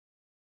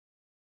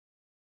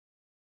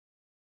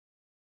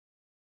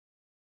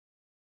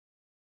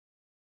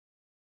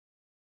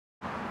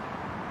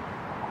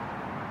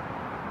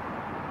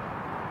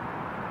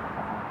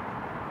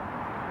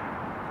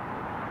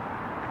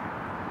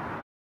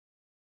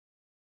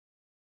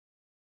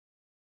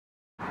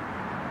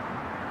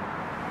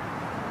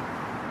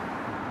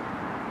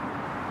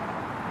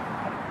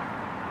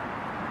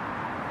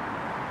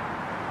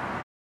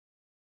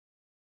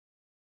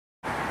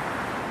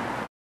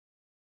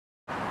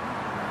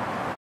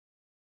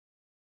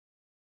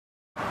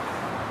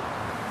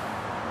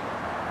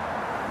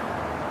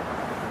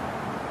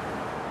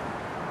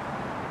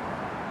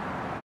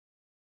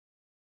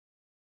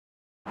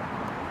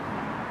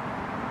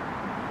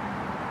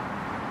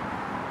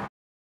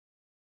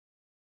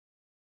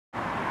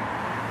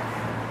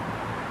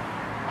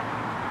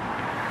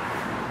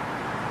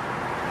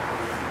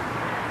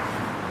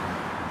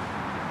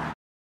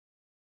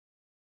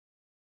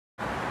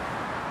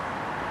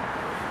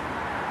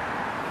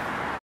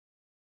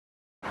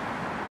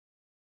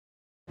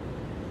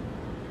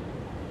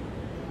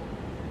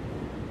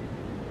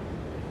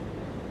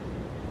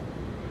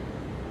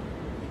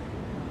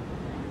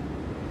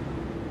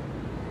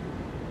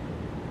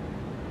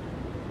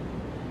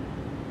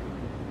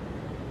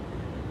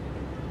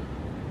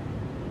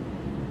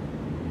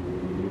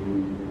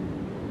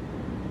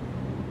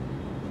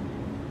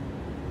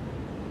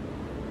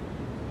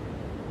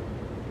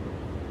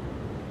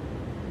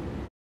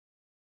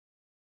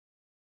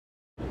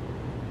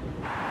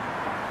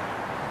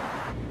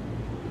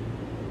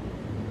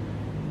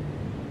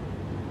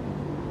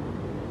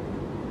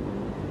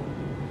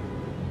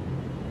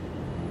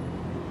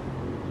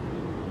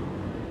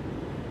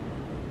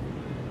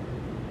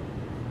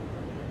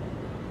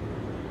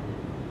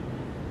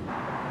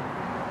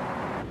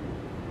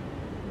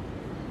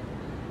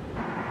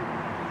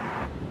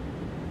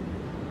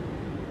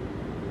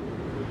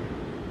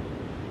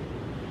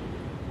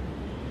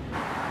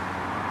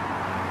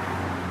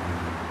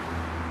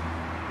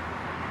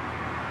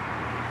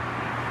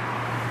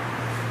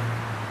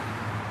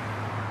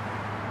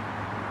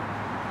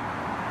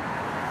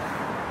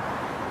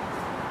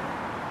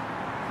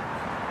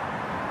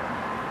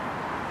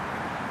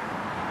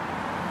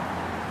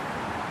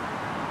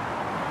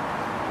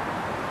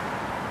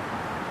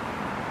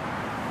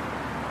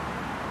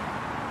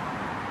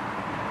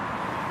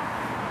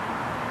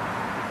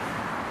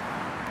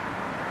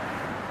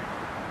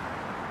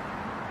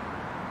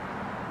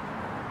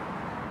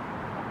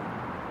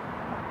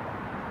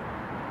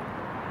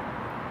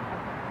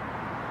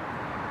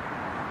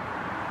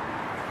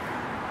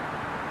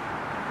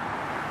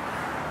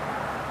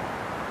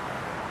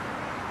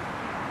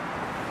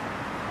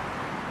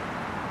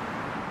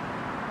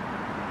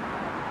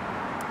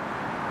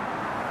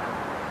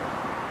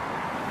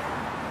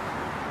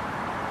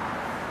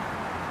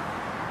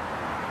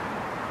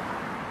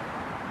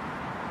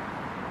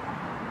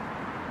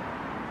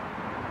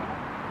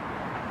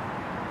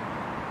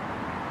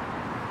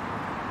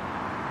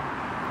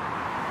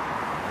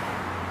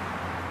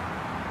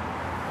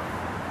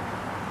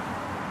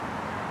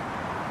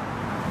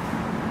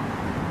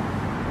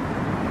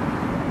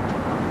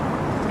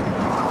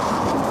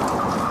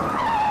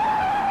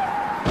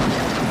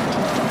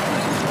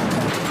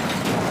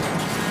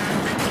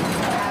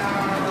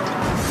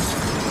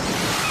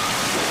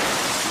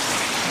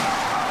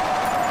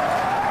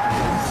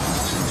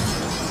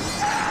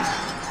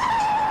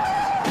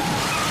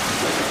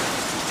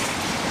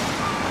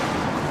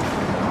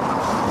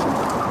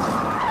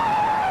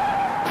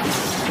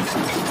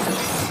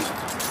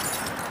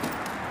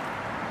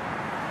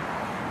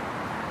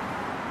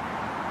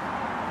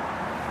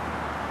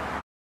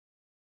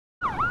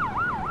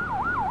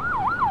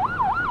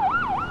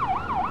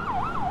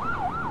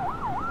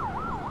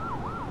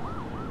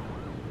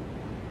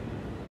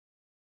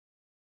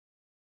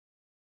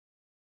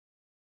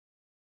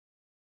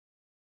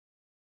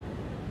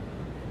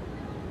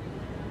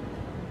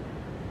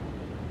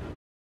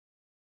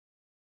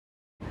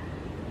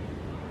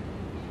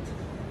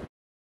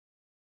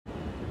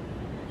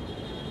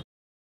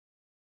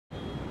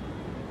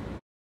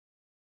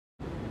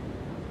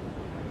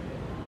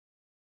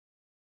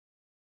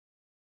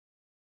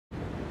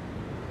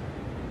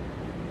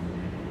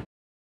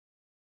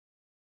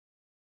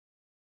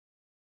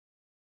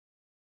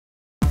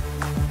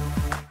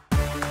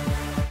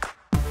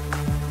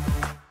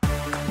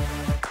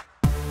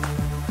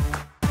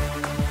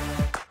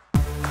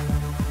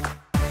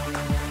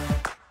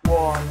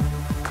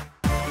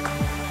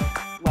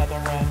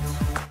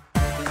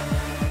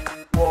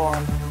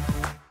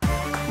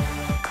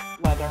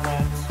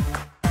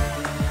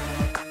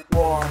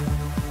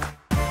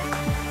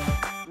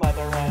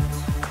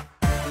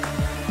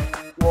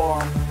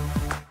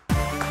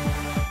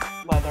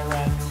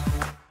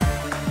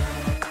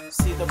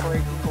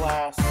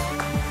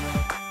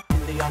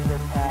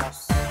underpass.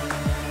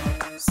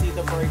 See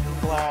the breaking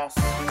glass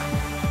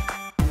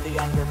in the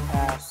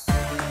underpass.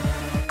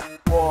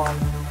 Warm,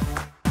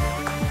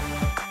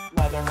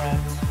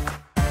 Leatherette.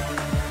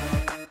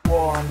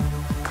 Warm,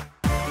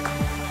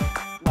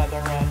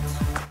 Leatherette.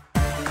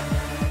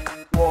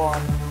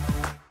 Warm,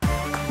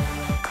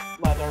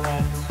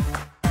 Leatherette.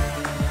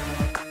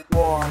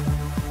 Warm,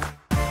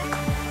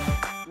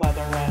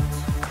 Leatherette.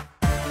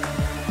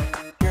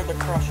 Hear the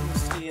crushing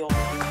steel.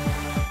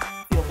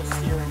 Feel the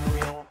steering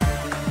wheel.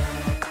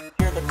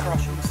 Hear the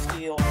crushing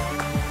steel.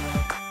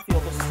 Feel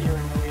the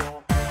steering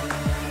wheel.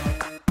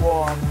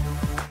 Warm,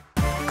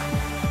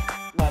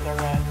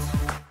 Leatherette.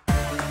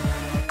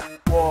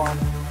 Warm,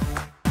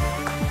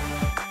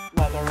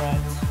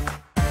 Leatherette.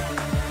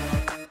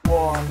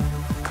 Warm,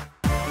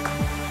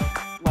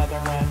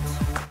 Leatherette.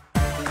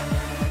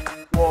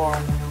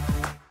 Warm,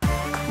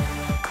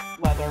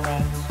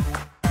 Leatherette.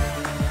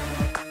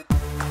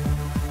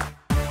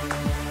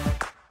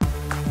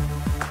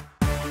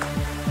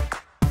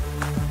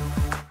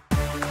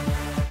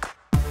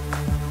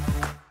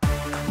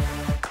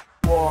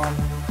 Warm,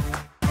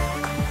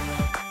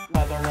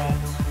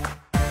 Leatherette.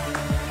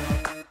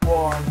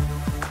 Warm,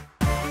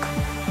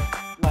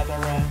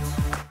 Leatherette.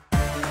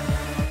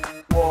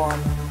 Warm,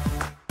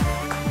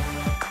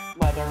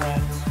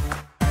 Leatherette.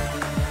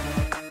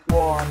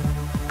 Warm,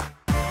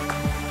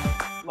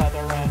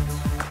 Leatherette.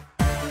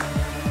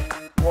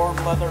 Warm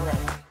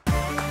Leatherette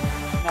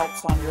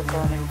melts on your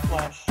burning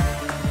flesh.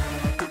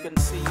 You can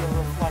see your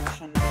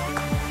reflection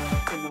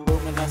in the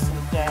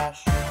luminescent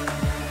dash.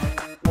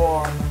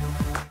 Warm,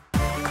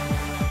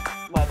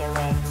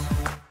 Leatherette.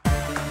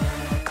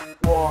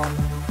 Warm,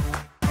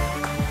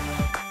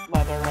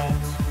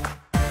 Leatherette.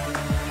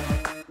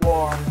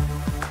 Warm,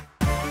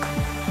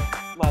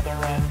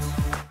 Leatherette.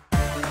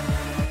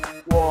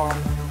 Warm,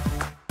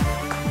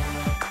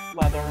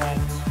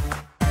 Leatherette.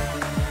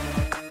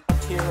 A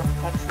tear of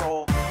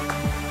petrol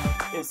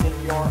is in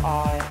your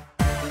eye.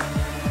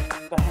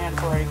 The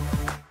handbrake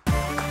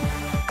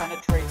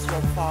penetrates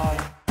your thigh.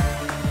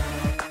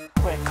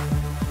 Quick,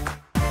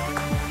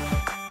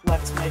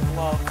 let's make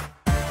love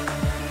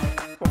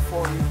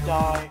before you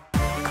die.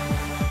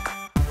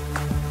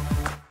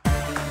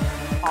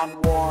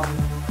 On warm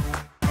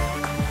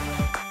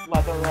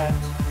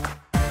Leatherette.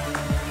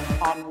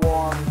 On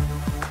warm